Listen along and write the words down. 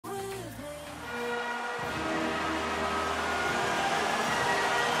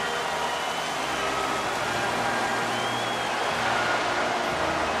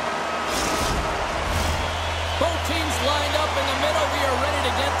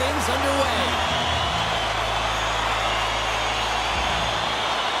game's underway.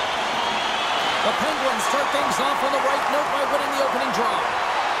 The Penguins start things off on the right note by winning the opening draw.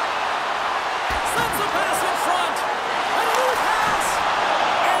 Sends the pass in front. And a new pass.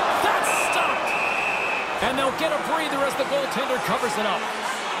 And that's stopped. And they'll get a breather as the goaltender covers it up.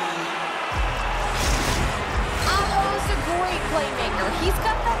 Aho's a great playmaker. He's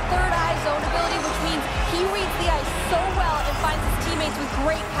got that third eye zone ability, which means he reads the ice so well and finds his teammates with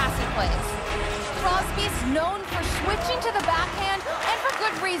great passing plays. Crosby's known for switching to the backhand, and for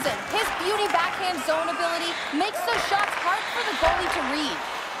good reason. His beauty backhand zone ability makes those shots hard for the goalie to read.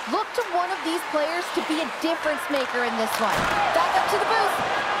 Look to one of these players to be a difference maker in this one. Back up to the booth.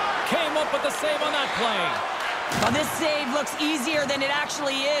 Came up with the save on that play. Well, this save looks easier than it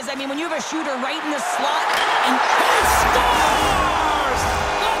actually is. I mean, when you have a shooter right in the slot and he scores!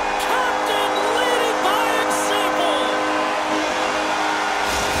 The captain leading by example!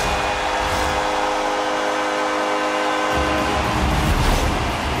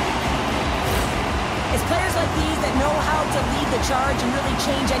 It's players like these that know how to lead the charge and really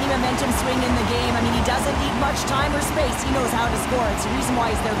change any momentum swing in the game. I mean, he doesn't need much time or space. He knows how to score. It's the reason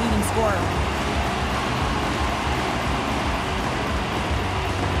why he's their leading scorer.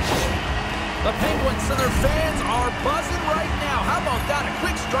 The Penguins and their fans are buzzing right now. How about that? A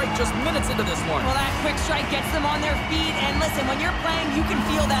quick strike just minutes into this one. Well, that quick strike gets them on their feet. And listen, when you're playing, you can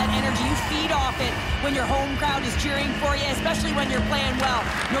feel that energy. You feed off it when your home crowd is cheering for you, especially when you're playing well.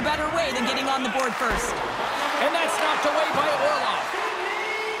 No better way than getting on the board first. And that's knocked away by Orlov.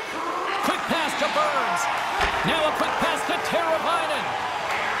 Quick pass to Burns. Now a quick pass to Teravainen.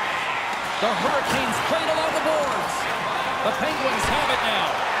 The Hurricanes played along the boards. The Penguins have it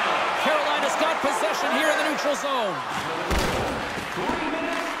now. Carolina's got possession here in the neutral zone.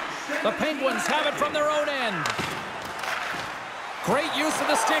 The Penguins have it from their own end. Great use of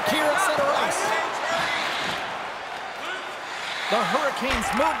the stick here at center ice. The Hurricanes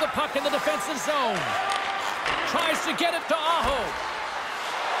move the puck in the defensive zone. Tries to get it to Aho.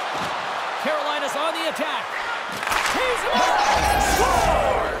 Carolina's on the attack. He's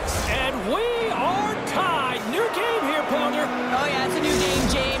scores! And we are tied. New game here, Pounder. Oh, yeah, it's a new game,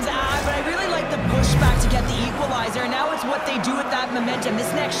 James. But I really like the pushback to get the equalizer. Now it's what they do with that momentum.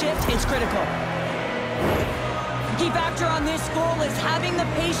 This next shift, it's critical. Key factor on this goal is having the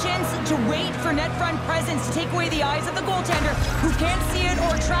patience to wait for net front presence to take away the eyes of the goaltender who can't see it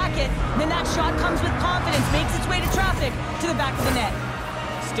or track it. Then that shot comes with confidence, makes its way to traffic to the back of the net.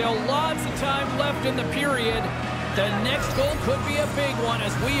 Still lots of time left in the period. The next goal could be a big one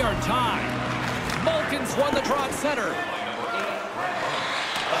as we are tied. Malkin's won the draw at center.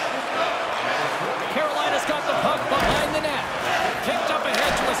 Carolina's got the puck behind the net. Kicked up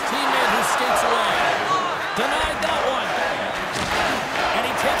ahead to his teammate who skates away. Denied that one. And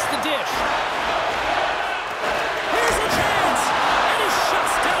he takes the dish. Here's a chance. And he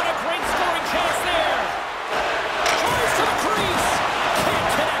shuts down a great scoring chance there. Tries to the crease. Can't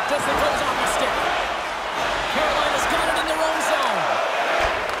connect as it goes off the stick. Carolina's got it in their own zone.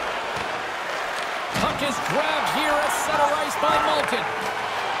 Puck is grabbed here at center ice by Malkin.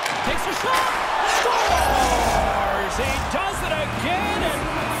 Takes a shot. Scores! He does it again and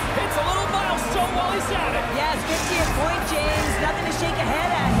hits a little milestone while he's at it. Yeah, it's good to your point, James. Nothing to shake a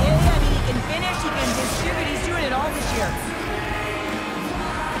head at. I mean, he can finish, he can distribute. He's doing it all this year.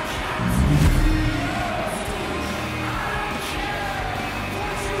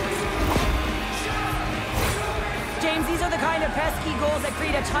 James, these are the kind of pesky goals that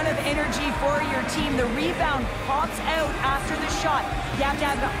create a ton of energy for your team. The rebound pops out after the shot. You have to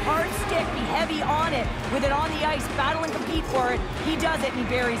have a hard stick, be heavy on it, with it on the ice, battle and compete for it. He does it, and he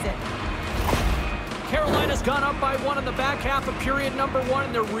buries it. Carolina's gone up by one in the back half of period number one,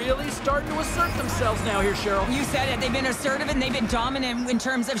 and they're really starting to assert themselves now here, Cheryl. You said it. They've been assertive, and they've been dominant in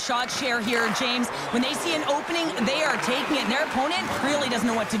terms of shot share here, James. When they see an opening, they are taking it, and their opponent really doesn't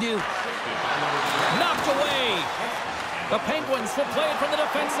know what to do. Knocked away. The Penguins will play it from the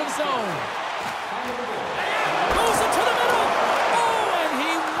defensive zone. Goes it to the middle. Oh, and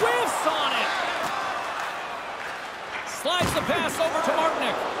he whiffs on it. Slides the pass over to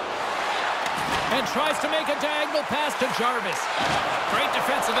Martinick. And tries to make a diagonal pass to Jarvis. Great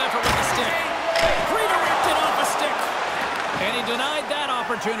defensive effort with the stick. Greener ripped it off a stick. And he denied that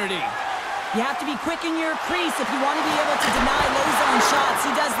opportunity. You have to be quick in your crease if you want to be able to deny low zone shots.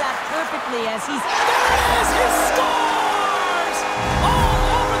 He does that perfectly as he's... There it is! He scores!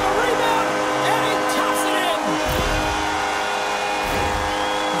 All over the rebound, and he tops it in!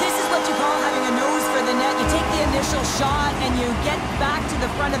 This is what you call having a nose for the net. You take the initial shot and you get back to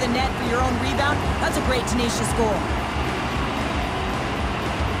the front of the net for your own rebound. That's a great, tenacious goal.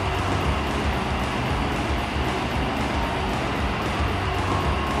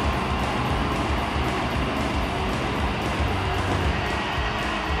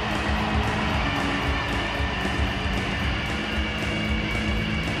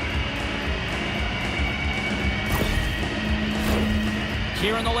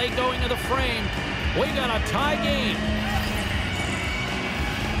 Here in the late going to the frame, we got a tie game.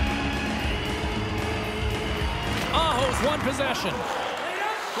 Aho's one possession.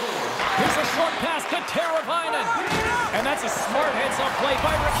 Here's a short pass to Teravainen. And that's a smart heads-up play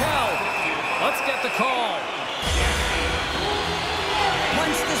by Raquel. Let's get the call.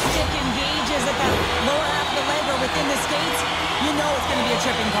 Once the stick engages at that lower half of the leg or within the skates, you know it's going to be a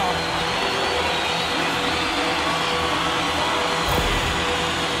tripping call.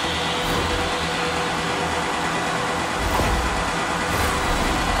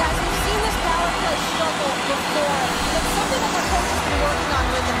 Guys, we've seen this power play struggle before. It's something that their coach has been working on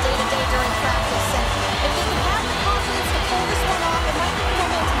with them day-to-day during practice. And if they can have the confidence to pull this one off, it might be the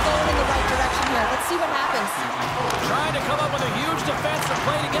momentum going in the right direction here. Let's see what happens. Trying to come up with a huge defensive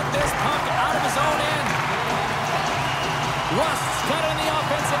play to get this puck out of his own end. Rust's got it in the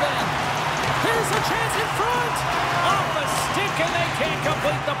offensive end. Here's a chance in front. Off the stick, and they can't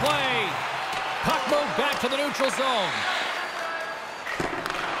complete the play. Puck moved back to the neutral zone.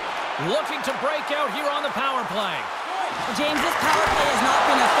 Looking to break out here on the power play. James, this power play has not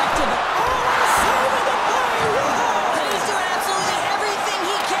been effective. Saving the play! Whoa! He's doing absolutely everything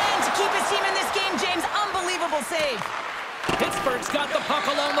he can to keep his team in this game, James. Unbelievable save. Pittsburgh's got the puck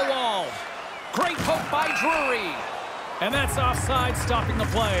along the wall. Great poke by Drury. And that's offside, stopping the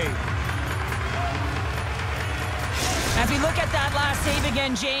play. As we look at that last save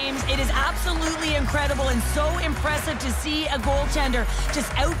again, James, it is absolutely incredible and so impressive to see a goaltender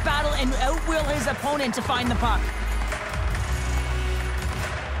just out-battle and out-will his opponent to find the puck.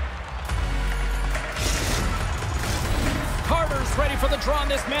 Carter's ready for the draw on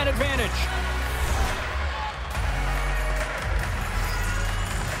this man advantage.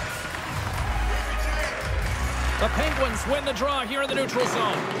 The Penguins win the draw here in the neutral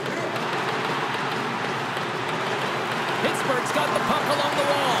zone. Pittsburgh's got the puck along the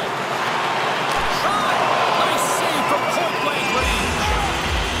wall. Shot! Nice save from point-blank range.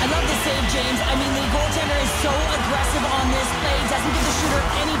 I love the save, James. I mean, the goaltender is so aggressive on this play. Doesn't give the shooter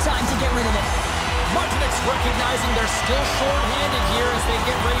any time to get rid of it. Martinek's recognizing they're still short-handed here as they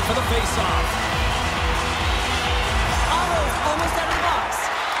get ready for the face-off. Aho's almost out of the box.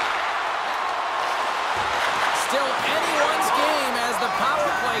 Still anyone's game as the power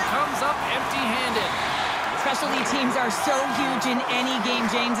play comes up empty-handed. Specialty teams are so huge in any game,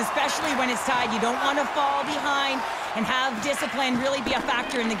 James, especially when it's tied. You don't want to fall behind and have discipline really be a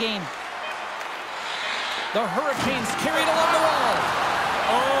factor in the game. The Hurricanes carried along the wall.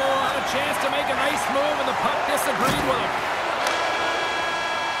 Oh, had a chance to make a nice move, and the puck disagreed with him.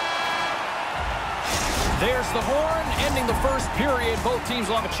 There's the horn, ending the first period. Both teams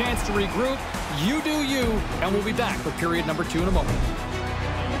will have a chance to regroup. You do you, and we'll be back for period number 2 in a moment.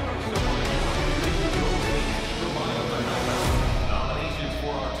 Nominations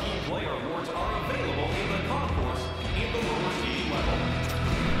for our Team Player Awards are available in the concourse in the lower seating level.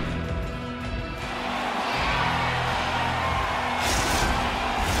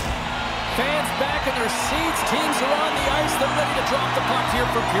 Fans back in their seats. Teams are on the ice. They're ready to drop the puck here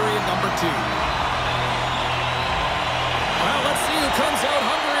for period number 2. Well, let's see who comes out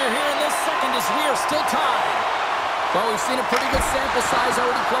hungrier here in this second as we are still tied. Well, we've seen a pretty good sample size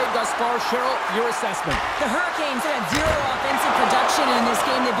already played thus far. Cheryl, your assessment. The Hurricanes have had zero offensive production in this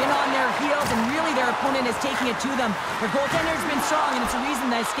game. They've been on their heels, and really their opponent is taking it to them. Their goaltender's been strong, and it's a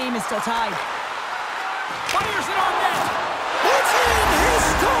reason this game is still tied. Fires it on net. It's in. He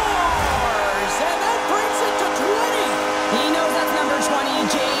scores! And that brings it to 20. He knows that's number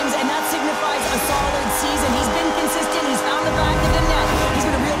 20, James, and that signifies a solid season. He's been consistent. He's found the back of the net. He's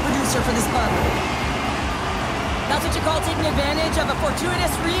been a real producer for this club. That's what you call taking advantage of a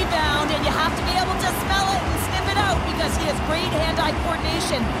fortuitous rebound, and you have to be able to smell it and sniff it out because he has great hand-eye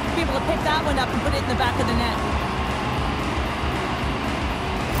coordination to be able to pick that one up and put it in the back of the net.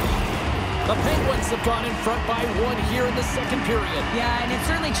 The Penguins have gone in front by 1 here in the second period. Yeah, and it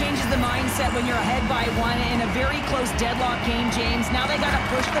certainly changes the mindset when you're ahead by 1 in a very close deadlock game, James. Now they got to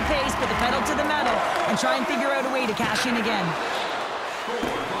push the pace, put the pedal to the metal, and try and figure out a way to cash in again.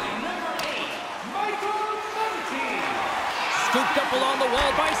 Scooped up along the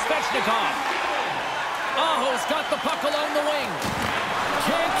wall by Svechnikov. Aho's got the puck along the wing.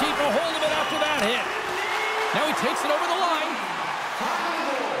 Can't keep a hold of it after that hit. Now he takes it over the line.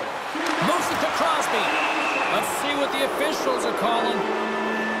 Moves it to Crosby. Let's see what the officials are calling.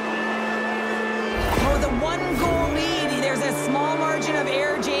 Oh, the 1-goal lead. There's a small margin of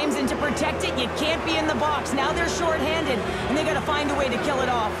error, James, and to protect it, you can't be in the box. Now they're shorthanded, and they got to find a way to kill it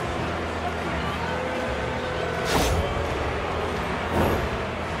off.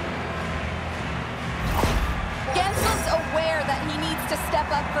 Gensel's aware that he needs to step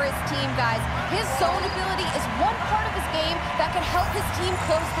team, guys. His zone ability is one part of his game that can help his team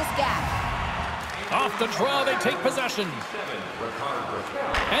close this gap. Off the draw, they take possession.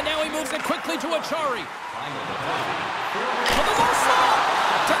 And now he moves it quickly to Achari. For the low slot!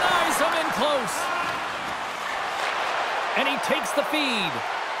 Denies him in close. And he takes the feed.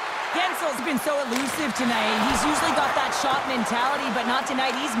 Gensel's been so elusive tonight. He's usually got that shot mentality, but not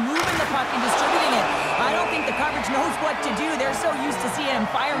tonight. He's moving the puck and distributing it. I don't think the coverage knows what to do. They're so used to seeing him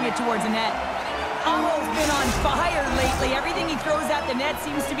firing it towards the net. Aho's been on fire lately. Everything he throws at the net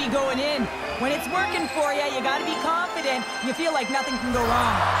seems to be going in. When it's working for you, you got to be confident. You feel like nothing can go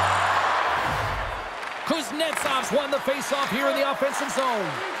wrong. Kuznetsov's won the faceoff here in the offensive zone.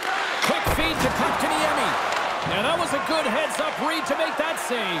 Quick feed to Kotkaniemi. And that was a good heads-up read to make that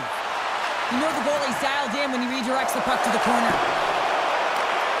save. You know the goalie's dialed in when he redirects the puck to the corner.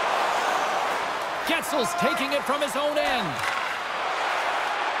 Getzel's taking it from his own end.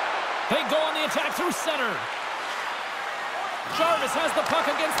 They go on the attack through center. Jarvis has the puck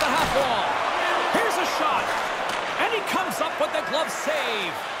against the half wall. Here's a shot. And he comes up with the glove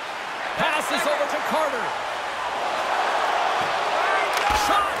save. Passes over to Carter.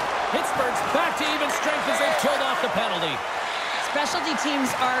 Shot. Pittsburgh's back to even strength as they've killed off the penalty. Specialty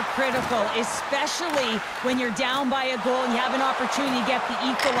teams are critical, especially when you're down by a goal and you have an opportunity to get the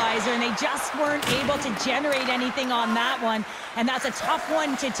equalizer, and they just weren't able to generate anything on that one. And that's a tough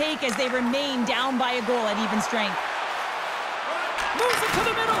one to take as they remain down by a goal at even strength. Moves it to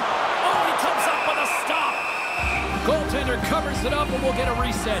the middle. Oh, he comes up with a stop. Goaltender covers it up, and we'll get a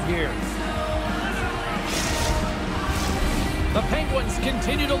reset here. The Penguins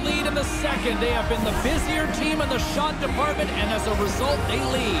continue to lead in the second. They have been the busier team in the shot department, and as a result, they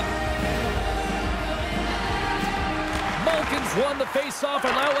lead. Malkin's won the faceoff,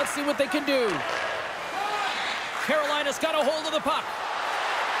 and now let's see what they can do. Carolina's got a hold of the puck.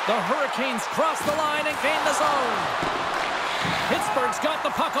 The Hurricanes cross the line and gain the zone. Pittsburgh's got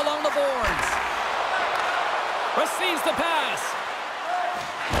the puck along the boards. Receives the pass.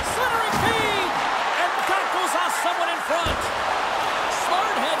 Centering feed! And that goes off someone in front.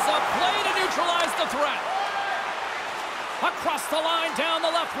 Smart heads up play to neutralize the threat. Across the line, down the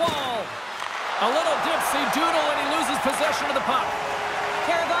left wall. A little dipsy doodle and he loses possession of the puck.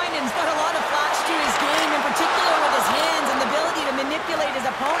 Karavainen's got a lot of flash to his game, in particular with his hands and the ability to manipulate his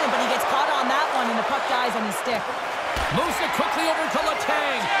opponent, but he gets caught on that one and the puck dies on his stick. Moves it quickly over to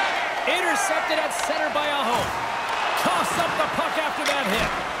Letang. Intercepted at center by Aho. Toss up the puck after that hit.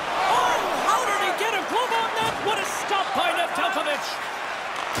 Oh, how did he get a glove on that? What a stop by Nedeljkovic.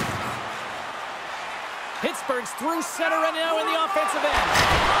 Pittsburgh's through center and now in the offensive end.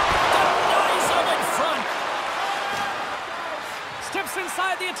 Denies him in front. Steps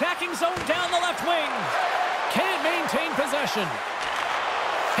inside the attacking zone down the left wing. Can't maintain possession.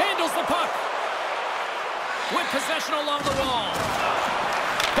 Handles the puck. With possession along the wall.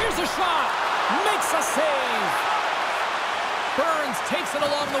 Here's a shot. Makes a save. Burns takes it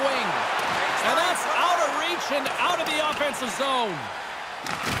along the wing. And that's out of reach and out of the offensive zone.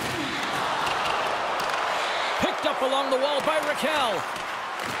 Picked up along the wall by Raquel.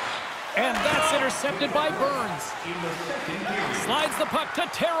 And that's intercepted by Burns. Slides the puck to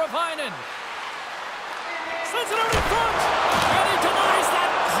Teravainen. Sends it out in front. And he denies that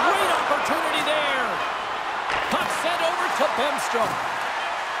great opportunity there. Puck sent over to Bemstrom.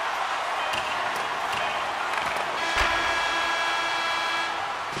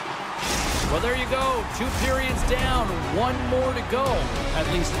 Well, there you go. 2 periods down. 1 more to go. At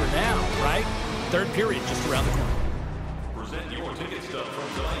least for now, right? Third period just around the corner. Present your ticket stub from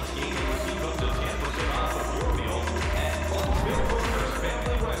tonight's game. Receive up to 10% off of your meal at Pittsburgh's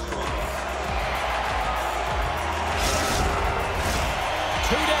Family Restaurant.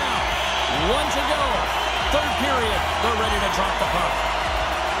 2 down. 1 to go. Third period. They're ready to drop the puck.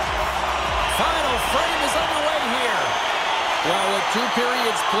 Final frame is underway here. Well, with 2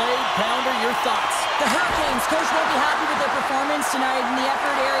 periods played, Pounder, your thoughts? The Hurricanes, coach won't be happy with their performance tonight in the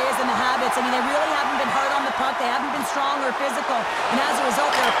effort areas and the habits. I mean, they really haven't been hard on the puck. They haven't been strong or physical. And as a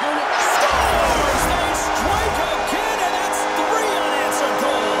result, their opponent scores! They strike again, and that's 3 unanswered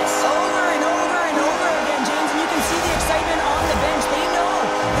goals. Over and over and over again, James. And you can see the excitement on the bench. They know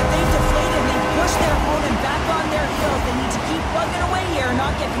that they've deflated. They've pushed their opponent back on their heels. They need to keep plugging away here and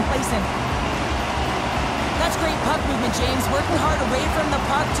not get complacent. That's great puck movement, James. Working hard away from the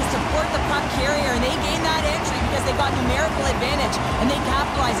puck to support the puck carrier, and they gained that entry because they got numerical advantage, and they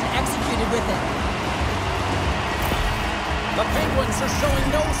capitalized and executed with it. The The Penguins are showing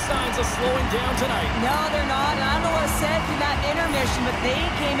no signs of slowing down tonight. No, they're not. And I don't know what was said through that intermission, but they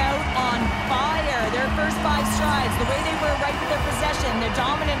came out on fire. Their first 5 strides, the way they were right with their possession, their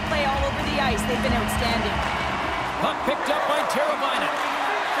dominant play all over the ice, they've been outstanding. Puck picked up by Teravainen.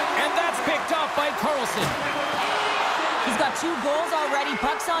 And that's picked up by Carlson. He's got 2 goals already.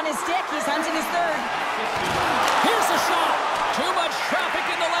 Puck's on his stick. He's hunting his third. Here's a shot. Too much traffic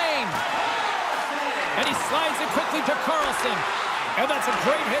in the lane. And he slides it quickly to Carlson. And that's a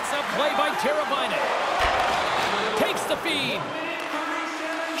great hits-up play by Teravainen. Takes the feed.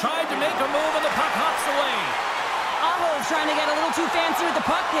 Tried to make a move and the puck hops away. Aho's trying to get a little too fancy with the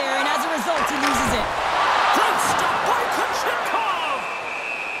puck there, and as a result, he loses it. Great stop by Kochetkov!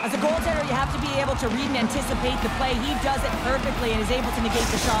 As a goaltender, you have to be able to read and anticipate the play. He does it perfectly and is able to negate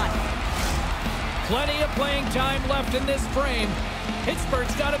the shot. Plenty of playing time left in this frame.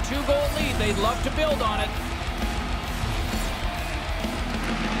 Pittsburgh's got a 2-goal lead. They'd love to build on it.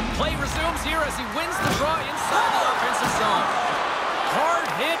 Play resumes here as he wins the draw inside the offensive zone. Hard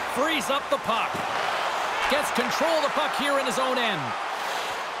hit frees up the puck. Gets control of the puck here in his own end.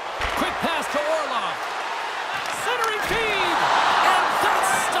 Quick pass to Orlov. Centering feed! And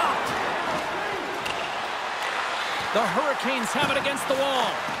that's stopped! The Hurricanes have it against the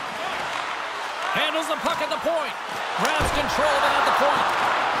wall. Handles the puck at the point. Grabs control of it at the point.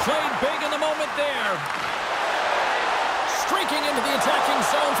 Played big in the moment there. Streaking into the attacking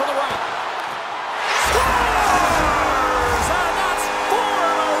zone from the right. Scores! And that's 4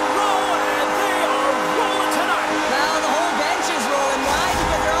 in a row, and they are rolling tonight. Well, the whole bench is rolling. Why?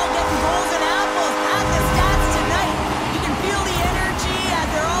 Because they're all getting goals and apples. At the stats tonight, you can feel the energy as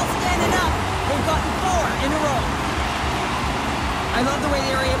they're all standing up. They've gotten 4 in a row. I love the way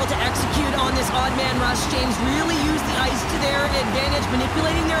they were able to execute on this odd man rush. James really used the ice to their advantage,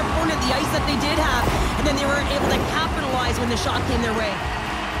 manipulating their opponent, the ice that they did have, and then they were able to capitalize when the shot came their way.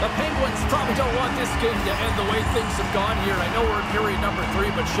 The Penguins probably don't want this game to end the way things have gone here. I know we're in period number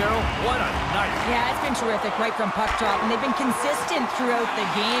 3, but Cheryl, what a night. Yeah, it's been terrific right from puck drop, and they've been consistent throughout the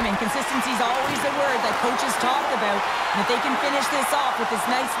game, and consistency is always a word that coaches talk about. And if they can finish this off with this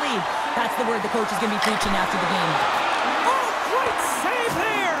nice lead, that's the word the coach is going to be preaching after the game. Oh, great save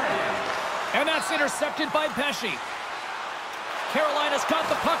there! And that's intercepted by Pesci. Carolina's got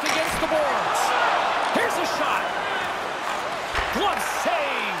the puck against the boards. Here's a shot. Glove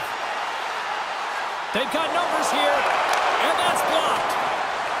save. They've got numbers here, and that's blocked.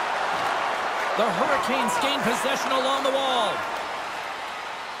 The Hurricanes gain possession along the wall.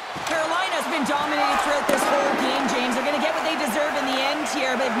 Carolina's been dominated throughout this whole game, James. They're going to get what they deserve in the end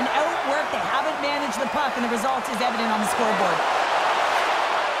here, but they've been outworked. They haven't managed the puck, and the result is evident on the scoreboard.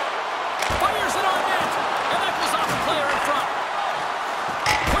 Fires it on net, and that goes off the player in front.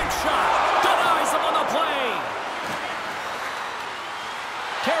 Quick shot, denies him on the play.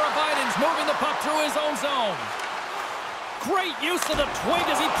 Teravainen's moving the puck through his own zone. Great use of the twig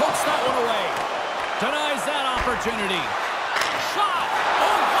as he pokes that one away. Denies that opportunity. Shot!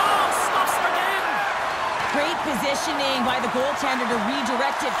 Oh, wow! Stops it again! Great positioning by the goaltender to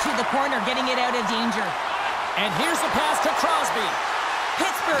redirect it to the corner, getting it out of danger. And here's the pass to Crosby.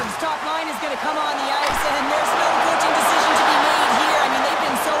 Pittsburgh's top line is going to come on the ice, and there's no coaching decision to be made here. I mean, they've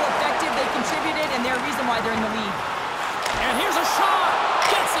been so effective, they've contributed, and they're a reason why they're in the lead. And here's a shot!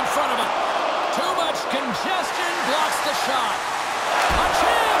 Gets in front of it. Too much congestion blocks the shot. A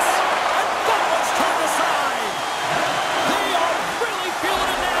chance! And that one's turned aside. They are really feeling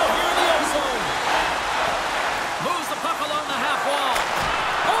it now here in the ozone. Moves the puck along the half wall.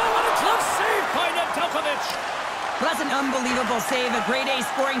 Oh, what a glove save by Nedeljkovic. Well, that's an unbelievable save. A grade A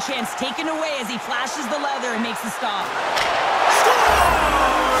scoring chance taken away as he flashes the leather and makes the stop.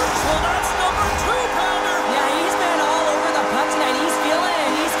 Scores! Well, that's number 2-pounder. Yeah, he's been all over the puck tonight. He's feeling it,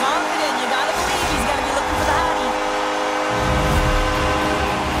 and he's confident. You gotta believe he's gotta be looking for the hattie.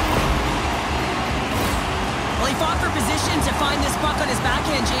 Well, he fought for position to find this puck on his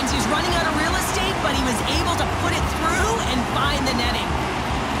backhand, James. He was running out of real estate, but he was able to put it through and find the netting.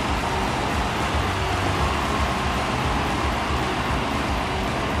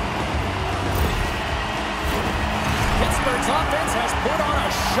 Pittsburgh's offense has put on a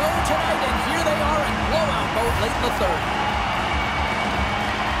show tonight, and here they are in blowout mode late in the third.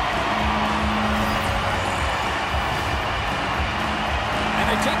 And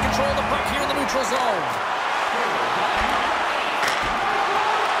they take control of the puck here in the neutral zone.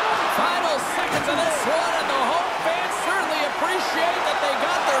 Final seconds of this one, and the home fans certainly appreciate that they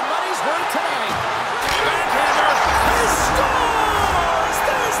got their money's worth tonight. Backhander, he scores!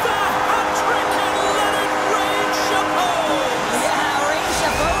 There's the hat trick, and let it rain, Chapeau! Yeah, Rain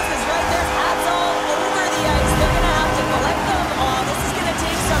Chapeau is right there. Hats all over the ice. They're going to have to collect those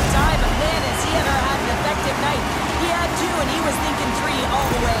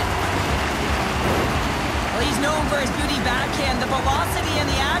known for his beauty backhand, the velocity and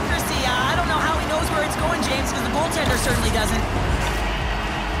the accuracy. I don't know how he knows where it's going, James, because the goaltender certainly doesn't.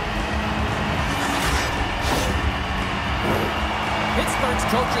 Pittsburgh's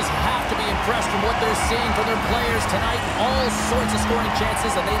coaches have to be impressed from what they're seeing from their players tonight. All sorts of scoring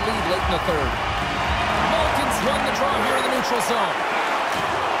chances, and they lead late in the third. Malkin's won the draw here in the neutral zone.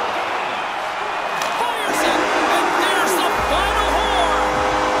 Fires it, and there's the final horn.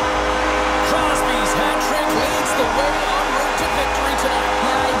 Crosby's hat trick leads the way en route to victory tonight.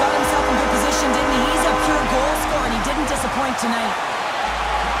 Yeah, he got himself in good position, didn't he? He's a pure goal scorer, and he didn't disappoint tonight.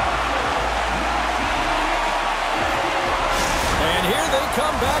 And here they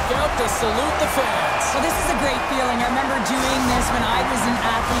come back out to salute the fans. Well, this is a great feeling. I remember doing this when I was an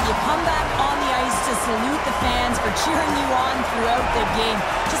athlete. You come back on the ice to salute the fans for cheering you on throughout the game.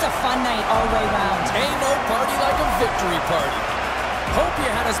 Just a fun night all the way around. Ain't no party like a victory party. Hope you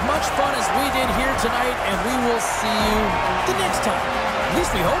had as much fun as we did here tonight, and we will see you the next time. At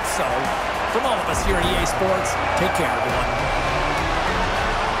least we hope so. From all of us here at EA Sports, take care, everyone.